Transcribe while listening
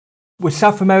With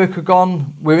South America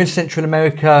gone, we're in Central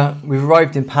America, we've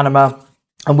arrived in Panama,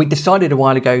 and we decided a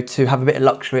while ago to have a bit of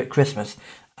luxury at Christmas.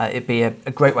 It'd be a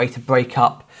great way to break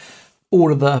up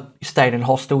all of the staying in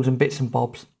hostels and bits and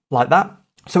bobs like that.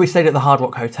 So we stayed at the Hard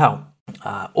Rock Hotel.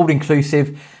 All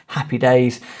inclusive, happy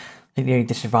days. I think the only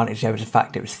disadvantage there was the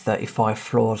fact it was 35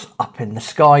 floors up in the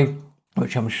sky,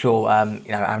 which I'm sure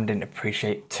Aaron didn't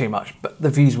appreciate too much, but the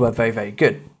views were very, very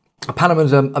good.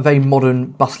 Panama's a very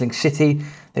modern, bustling city.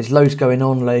 There's loads going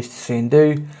on, loads to see and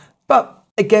do. But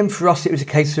again, for us, it was a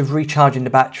case of recharging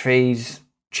the batteries,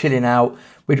 chilling out.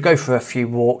 We'd go for a few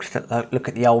walks to look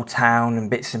at the old town and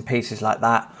bits and pieces like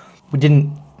that. We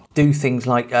didn't do things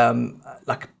like a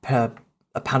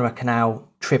Panama Canal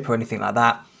trip or anything like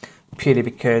that, purely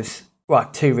because, well,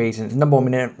 two reasons. Number one,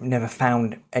 we never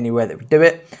found anywhere that would do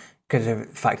it because of the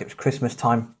fact it was Christmas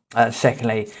time.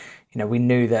 Secondly, we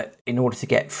knew that in order to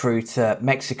get through to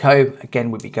Mexico,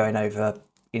 again, we'd be going over,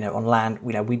 on land.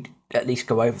 We'd at least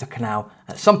go over the canal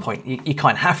at some point. You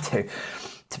kind of have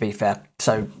to be fair.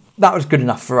 So that was good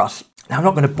enough for us. Now, I'm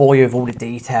not going to bore you with all the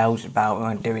details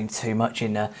about doing too much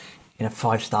in a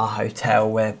 5-star hotel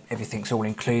where everything's all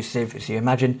inclusive. As you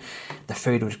imagine, the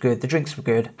food was good, the drinks were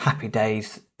good, happy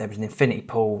days. There was an infinity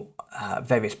pool,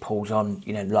 various pools on,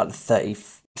 like the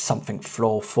 30-something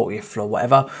floor, 40th floor,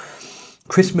 whatever.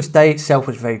 Christmas Day itself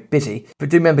was very busy, but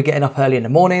do remember getting up early in the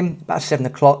morning, about 7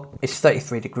 o'clock, it's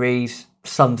 33 degrees,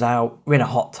 sun's out, we're in a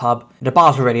hot tub, the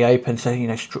bar's already open, so,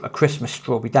 a Christmas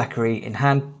strawberry daiquiri in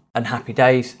hand, and happy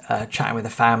days, chatting with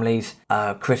the families.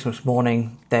 Christmas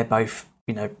morning, they're both,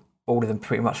 all of them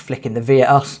pretty much flicking the V at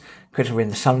us, because we're in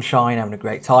the sunshine, having a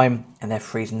great time, and they're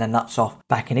freezing their nuts off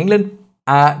back in England.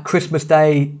 Christmas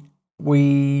Day,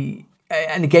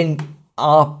 and again,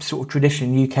 our sort of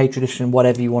tradition, UK tradition,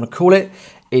 whatever you want to call it,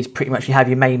 is pretty much you have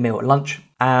your main meal at lunch.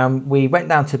 We went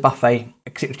down to buffet,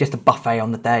 because it was just a buffet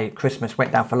on the day at Christmas,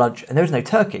 went down for lunch, and there was no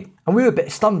turkey. And we were a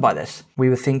bit stunned by this. We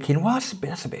were thinking, well, that's a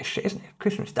bit of shit, isn't it?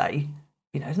 Christmas Day,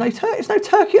 there's no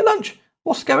turkey at lunch.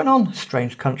 What's going on?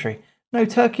 Strange country. No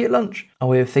turkey at lunch. And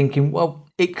we were thinking, well,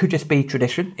 it could just be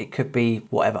tradition. It could be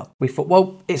whatever. We thought,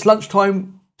 well, it's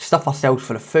lunchtime, stuff ourselves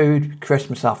full of food,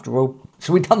 Christmas after all.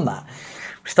 So we'd done that.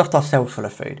 We stuffed ourselves full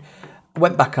of food.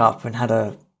 Went back up and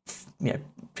had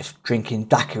just drinking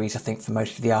daiquiris, I think, for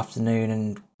most of the afternoon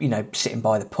and, sitting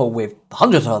by the pool with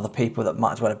hundreds of other people that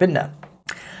might as well have been there.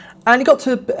 And it got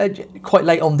to quite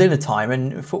late on dinner time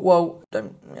and we thought, well,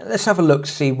 let's have a look,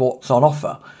 see what's on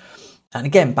offer. And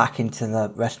again, back into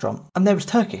the restaurant, and there was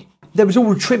turkey. There was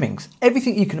all the trimmings,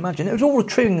 everything you can imagine. There was all the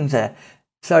trimmings there.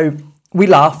 So we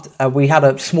laughed. We had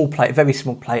a very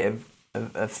small plate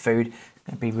of food.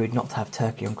 It'd be rude not to have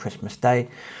turkey on Christmas Day.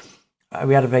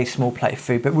 We had a very small plate of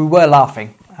food, but we were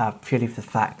laughing purely for the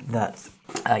fact that,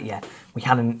 we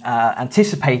hadn't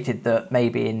anticipated that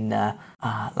maybe in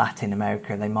Latin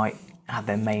America they might have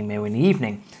their main meal in the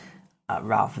evening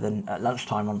rather than at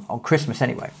lunchtime on Christmas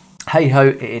anyway. Hey ho,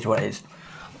 it is what it is.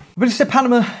 But as I said,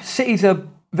 Panama City's a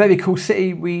very cool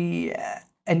city. We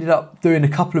ended up doing a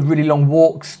couple of really long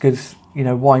walks because,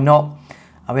 why not?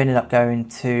 We ended up going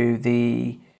to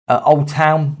the Old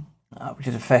Town, which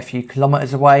is a fair few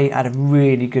kilometres away. I had a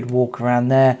really good walk around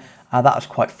there. That was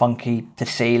quite funky to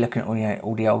see, looking at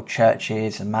all the old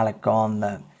churches and Malagon,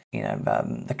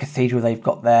 the cathedral they've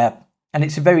got there. And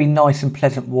it's a very nice and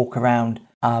pleasant walk around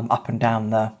up and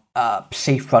down the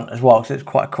seafront as well. So it's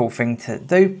quite a cool thing to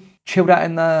do. Chilled out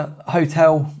in the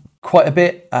hotel quite a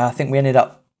bit. I think we ended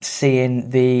up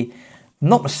seeing we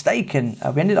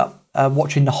ended up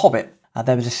watching The Hobbit.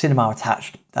 There was a cinema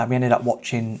attached. We ended up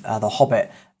watching The Hobbit.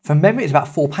 From memory, it's about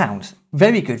 £4.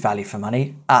 Very good value for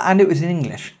money. And it was in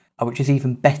English, which is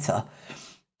even better.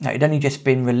 Now, it'd only just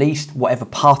been released, whatever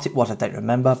part it was, I don't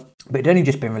remember. But it'd only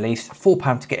just been released,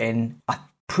 £4 to get in. I'm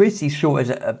pretty sure it's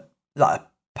a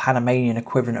Panamanian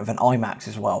equivalent of an IMAX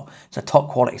as well. So top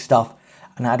quality stuff.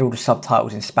 And I had all the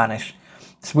subtitles in Spanish.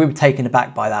 So we were taken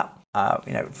aback by that. Thought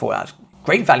that was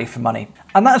great value for money.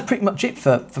 And that's pretty much it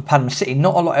for Panama City.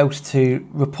 Not a lot else to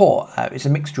report. It's a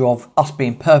mixture of us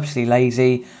being purposely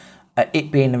lazy,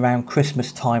 it being around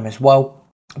Christmas time as well.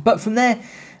 But from there,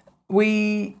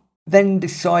 we then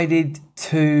decided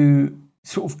to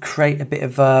sort of create a bit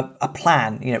of a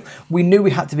plan. We knew we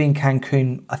had to be in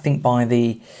Cancun, I think by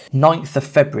the 9th of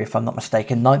February, if I'm not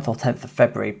mistaken, 9th or 10th of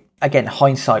February. Again,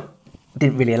 hindsight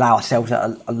didn't really allow ourselves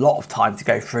a lot of time to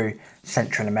go through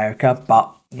Central America,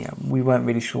 but we weren't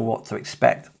really sure what to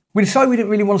expect. We decided we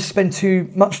didn't really want to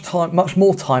spend much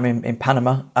more time in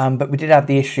Panama, but we did have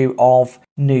the issue of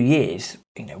New Year's.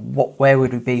 Where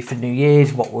would we be for New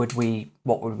Year's? What would we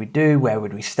do? Where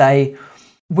would we stay?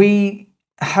 We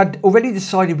had already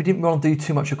decided we didn't want to do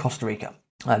too much of Costa Rica.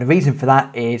 The reason for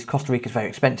that is Costa Rica is very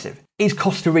expensive. Is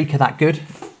Costa Rica that good?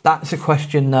 That's a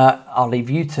question that I'll leave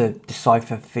you to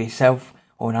decipher for yourself,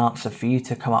 or an answer for you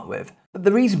to come up with. But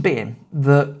the reason being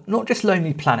that not just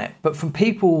Lonely Planet, but from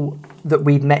people that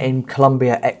we'd met in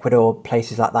Colombia, Ecuador,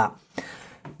 places like that,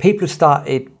 people have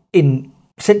started in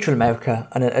Central America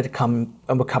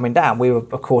and were coming down. We were,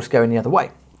 of course, going the other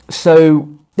way. So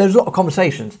there's a lot of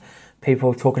conversations. People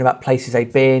were talking about places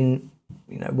they'd been,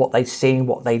 what they'd seen,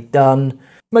 what they'd done.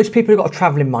 Most people have got a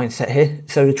travelling mindset here,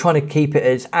 so they're trying to keep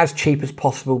it as cheap as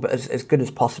possible, but as good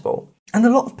as possible. And a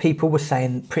lot of people were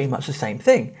saying pretty much the same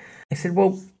thing. They said,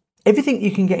 well, everything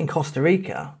you can get in Costa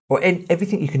Rica, or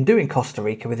everything you can do in Costa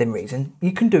Rica within reason,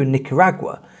 you can do in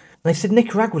Nicaragua. And they said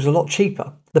Nicaragua's a lot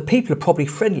cheaper. The people are probably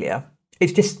friendlier.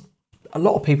 It's just a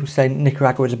lot of people saying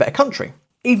Nicaragua is a better country.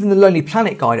 Even the Lonely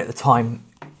Planet guide at the time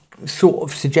sort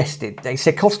of suggested, they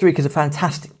said Costa Rica is a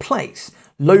fantastic place.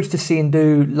 Loads to see and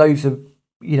do, loads of,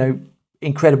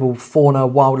 incredible fauna,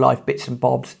 wildlife, bits and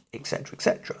bobs, etc.,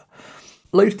 etc.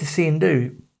 Loads to see and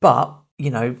do, but,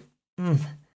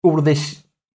 all of this,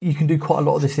 you can do quite a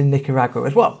lot of this in Nicaragua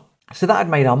as well. So that had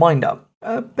made our mind up.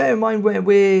 Bear in mind where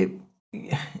we're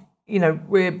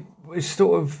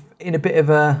sort of in a bit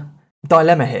of a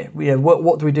dilemma here.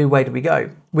 What do we do? Where do we go?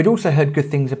 We'd also heard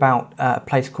good things about a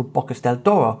place called Bocas del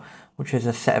Toro, which is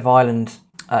a set of islands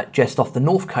just off the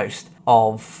north coast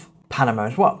of Panama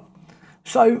as well.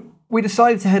 So we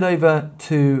decided to head over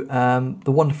to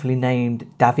the wonderfully named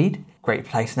David, great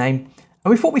place name,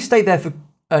 and we thought we'd stay there for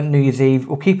New Year's Eve.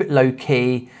 We'll keep it low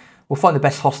key. We'll find the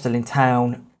best hostel in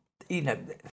town.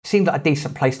 Seemed like a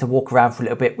decent place to walk around for a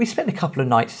little bit. We spent a couple of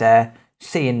nights there,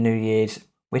 seeing New Year's.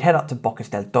 We'd head up to Bocas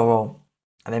del Toro,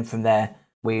 and then from there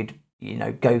we'd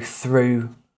go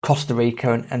through Costa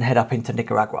Rica and head up into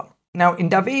Nicaragua. Now in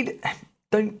David,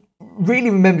 don't really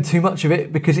remember too much of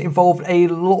it because it involved a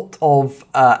lot of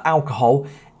alcohol.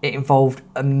 It involved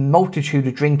a multitude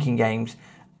of drinking games,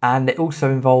 and it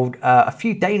also involved a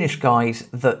few Danish guys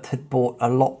that had bought a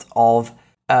lot of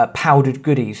powdered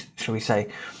goodies, shall we say.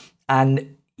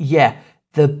 And yeah,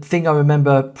 the thing I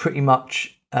remember pretty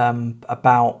much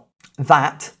about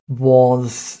that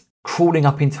was crawling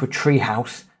up into a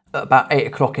treehouse at about 8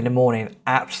 o'clock in the morning,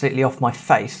 absolutely off my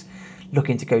face,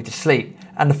 looking to go to sleep.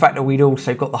 And the fact that we'd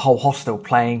also got the whole hostel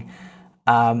playing,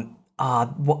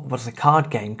 what was the card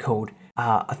game called?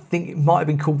 I think it might have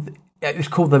been called, it was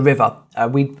called The River.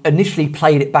 We initially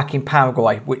played it back in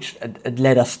Paraguay, which had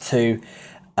led us to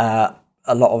a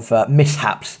lot of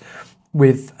mishaps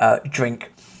with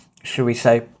drink, shall we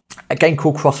say. A game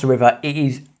called Cross the River. It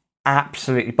is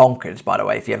absolutely bonkers, by the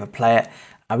way, if you ever play it.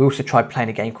 And we also tried playing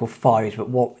a game called Fires, but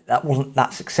that wasn't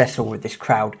that successful with this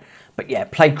crowd. But yeah,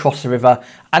 played Cross the River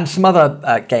and some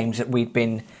other games that we'd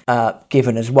been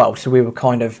given as well. So we were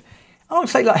kind of, I don't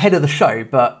say like head of the show,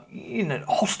 but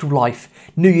hostel life,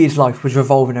 New Year's life was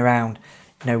revolving around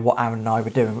what Aaron and I were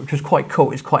doing, which was quite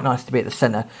cool. It's quite nice to be at the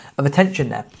centre of attention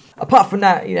there. Apart from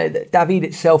that, David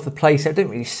itself, the place, I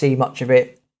didn't really see much of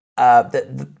it.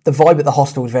 The vibe at the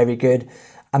hostel was very good,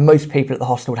 and most people at the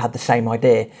hostel had the same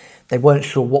idea. They weren't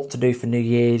sure what to do for New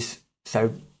Year's,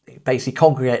 so basically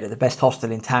congregated at the best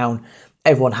hostel in town.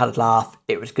 Everyone had a laugh.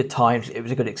 It was good times. It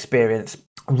was a good experience.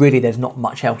 Really, there's not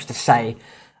much else to say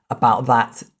about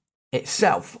that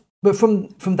itself. But from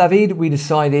David, we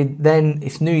decided then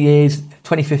it's New Year's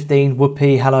 2015,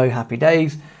 whoopee, hello, happy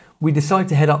days. We decided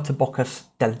to head up to Bocas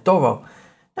del Toro.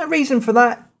 Now, reason for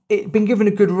that, it'd been given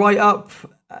a good write-up.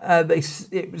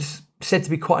 It was said to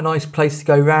be quite a nice place to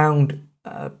go round.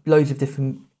 Loads of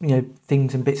different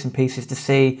things and bits and pieces to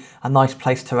see. A nice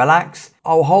place to relax.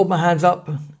 I'll hold my hands up.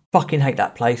 Fucking hate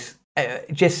that place.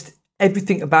 Just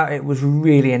everything about it was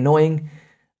really annoying.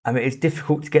 It was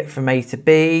difficult to get from A to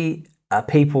B.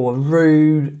 People were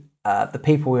rude. The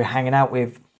people we were hanging out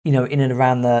with, in and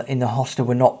around in the hostel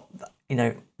were not,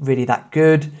 really that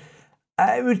good.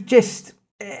 It was just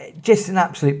an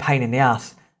absolute pain in the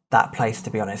ass, that place, to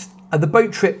be honest. The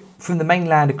boat trip from the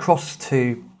mainland across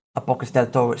to Bocas del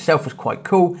Toro itself was quite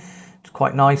cool. It was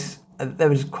quite nice. There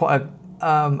was quite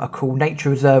a cool nature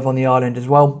reserve on the island as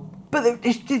well. But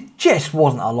it just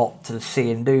wasn't a lot to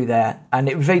see and do there. And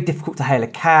it was very difficult to hail a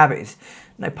cab. It's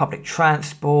no public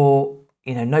transport,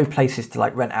 no places to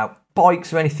rent out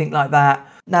bikes or anything like that.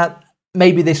 Now,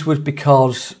 maybe this was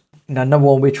because, number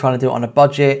one, we're trying to do it on a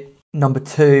budget. Number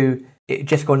two, it had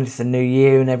just gone into the new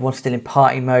year and everyone's still in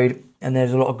party mode. And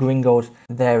there's a lot of gringos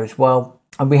there as well.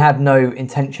 And we had no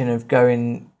intention of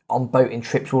going on boating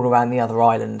trips all around the other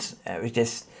islands. It was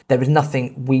just, there was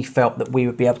nothing we felt that we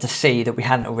would be able to see that we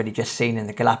hadn't already just seen in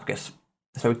the Galapagos.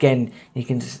 So again, you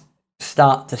can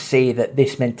start to see that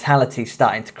this mentality is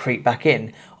starting to creep back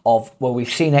in of, well,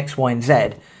 we've seen X, Y, and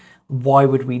Z. Why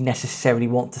would we necessarily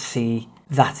want to see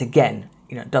that again?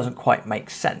 You know, it doesn't quite make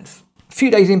sense. A few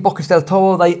days in Bocas del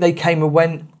Toro, they came and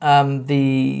went.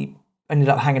 Ended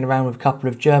up hanging around with a couple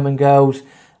of German girls.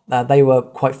 They were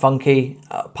quite funky,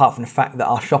 apart from the fact that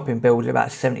our shopping bill was about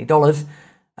 $70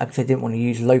 because they didn't want to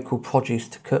use local produce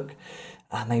to cook.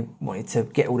 And they wanted to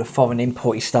get all the foreign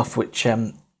importy stuff, which,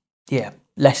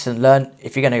 lesson learned.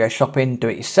 If you're going to go shopping, do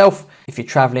it yourself. If you're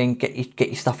travelling, get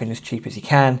your stuff in as cheap as you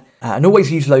can. And always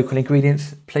use local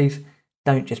ingredients, please.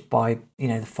 Don't just buy,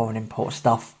 the foreign import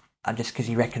stuff just because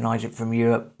you recognise it from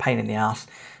Europe. Pain in the ass.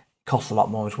 Costs a lot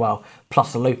more as well.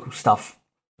 Plus the local stuff,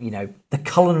 the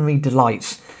culinary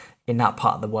delights in that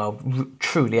part of the world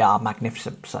truly are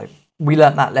magnificent. So we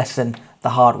learnt that lesson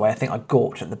the hard way. I think I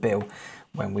gawped at the bill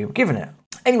when we were given it.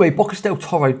 Anyway, Bocas del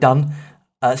Toro done.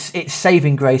 Its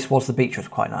saving grace was the beach was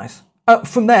quite nice.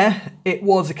 From there, it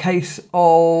was a case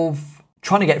of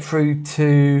trying to get through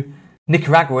to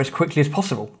Nicaragua as quickly as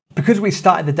possible. Because we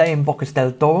started the day in Bocas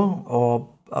del Toro,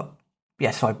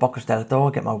 Bocas del Toro,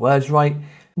 get my words right.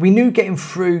 We knew getting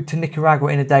through to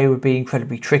Nicaragua in a day would be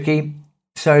incredibly tricky,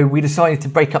 so we decided to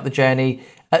break up the journey,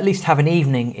 at least have an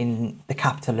evening in the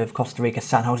capital of Costa Rica,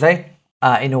 San Jose,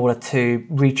 in order to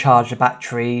recharge the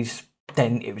batteries.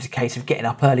 Then it was a case of getting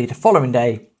up early the following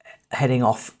day, heading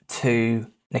off to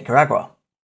Nicaragua.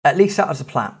 At least that was the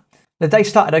plan. The day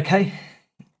started okay.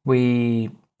 We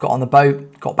got on the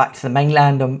boat, got back to the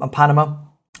mainland on Panama,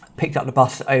 picked up the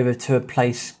bus over to a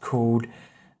place called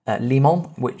Limon,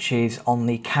 which is on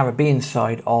the Caribbean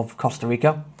side of Costa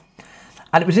Rica.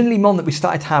 And it was in Limon that we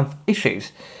started to have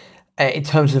issues in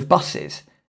terms of buses.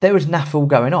 There was naff all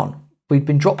going on. We'd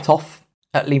been dropped off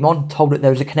at Limon, told that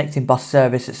there was a connecting bus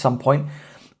service at some point.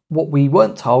 What we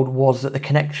weren't told was that the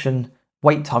connection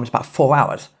wait time is about 4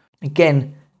 hours.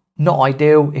 Again, not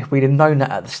ideal. If we'd have known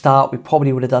that at the start, we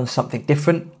probably would have done something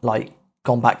different, like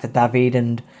gone back to David,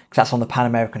 because that's on the Pan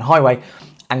American Highway,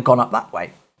 and gone up that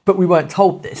way. But we weren't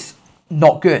told this.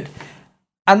 Not good.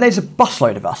 And there's a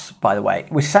busload of us, by the way.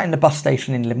 We sat in the bus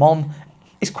station in Limon.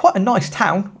 It's quite a nice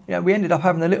town. We ended up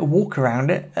having a little walk around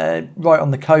it, right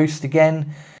on the coast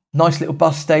again. Nice little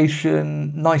bus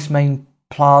station, nice main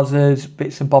plazas,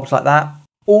 bits and bobs like that.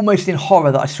 Almost in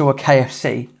horror that I saw a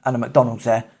KFC and a McDonald's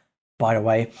there, by the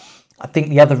way. I think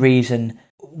the other reason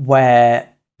why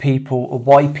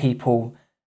people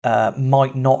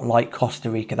might not like Costa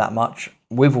Rica that much,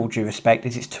 with all due respect,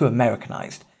 is it's too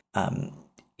Americanized.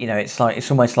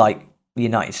 It's almost like the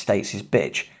United States is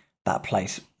bitch, that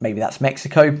place. Maybe that's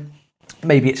Mexico,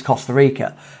 maybe it's Costa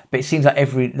Rica, but it seems like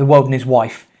the world and his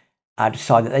wife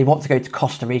decide that they want to go to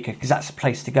Costa Rica because that's the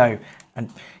place to go. And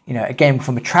again,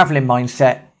 from a traveling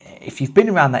mindset, if you've been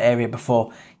around that area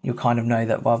before, you'll kind of know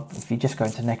that, well, if you're just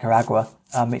going to Nicaragua,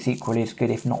 it's equally as good,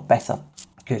 if not better,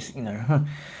 because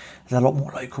there's a lot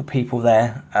more local people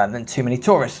there than too many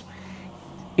tourists.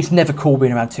 It's never cool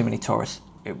being around too many tourists,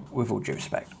 with all due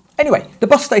respect. Anyway, the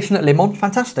bus station at Limon,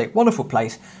 fantastic, wonderful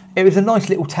place. It was a nice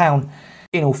little town,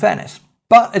 in all fairness.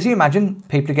 But as you imagine,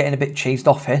 people are getting a bit cheesed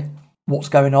off here. What's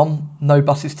going on? No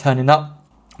buses turning up.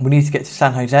 We need to get to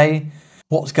San Jose.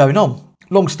 What's going on?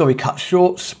 Long story cut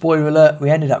short, spoiler alert, we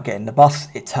ended up getting the bus.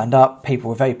 It turned up. People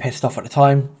were very pissed off at the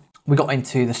time. We got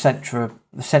into the centre of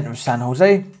San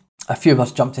Jose. A few of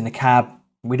us jumped in the cab.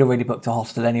 We'd already booked a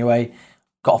hostel anyway.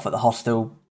 Got off at the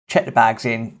hostel, checked the bags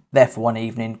in, there for one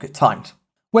evening, good times.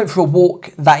 Went for a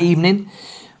walk that evening,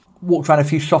 walked around a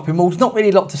few shopping malls, not really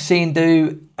a lot to see and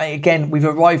do. Again, we've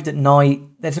arrived at night,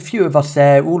 there's a few of us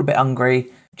there, we're all a bit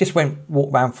hungry, just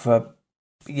walked around for,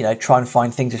 try and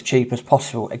find things as cheap as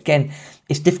possible. Again,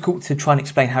 it's difficult to try and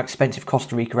explain how expensive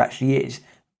Costa Rica actually is.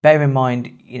 Bear in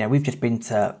mind, we've just been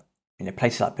to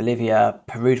places like Bolivia,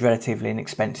 Peru's relatively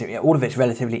inexpensive, all of it's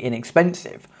relatively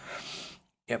inexpensive.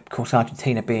 Of course,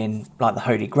 Argentina being like the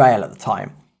holy grail at the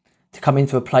time. To come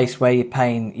into a place where you're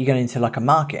going into like a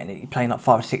market and you're paying like £5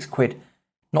 or £6,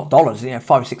 not dollars, £5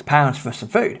 or £6 for some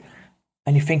food.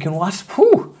 And you're thinking, well,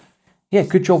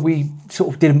 good job we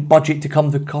sort of didn't budget to come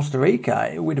to Costa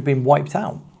Rica. It would have been wiped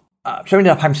out. So we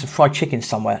ended up having some fried chicken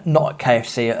somewhere, not at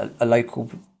KFC, at a local,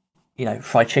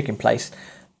 fried chicken place.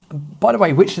 By the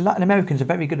way, which Latin Americans are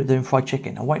very good at doing fried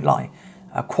chicken, I won't lie.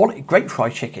 Quality, great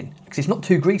fried chicken, because it's not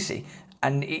too greasy.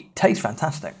 And it tastes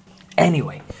fantastic.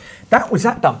 Anyway, that was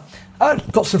that done.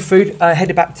 Got some food.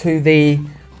 Headed back to the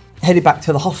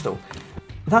hostel.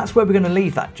 That's where we're going to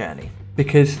leave that journey,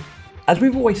 because, as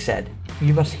we've always said,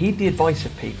 you must heed the advice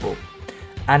of people.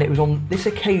 And it was on this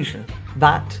occasion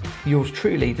that yours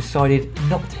truly decided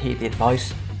not to heed the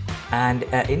advice, and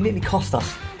it nearly cost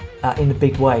us in a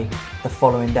big way the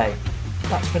following day.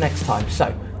 That's for next time.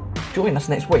 So, join us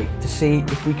next week to see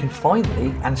if we can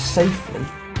finally and safely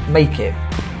make it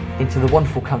into the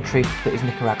wonderful country that is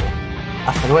Nicaragua.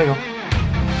 Hasta luego.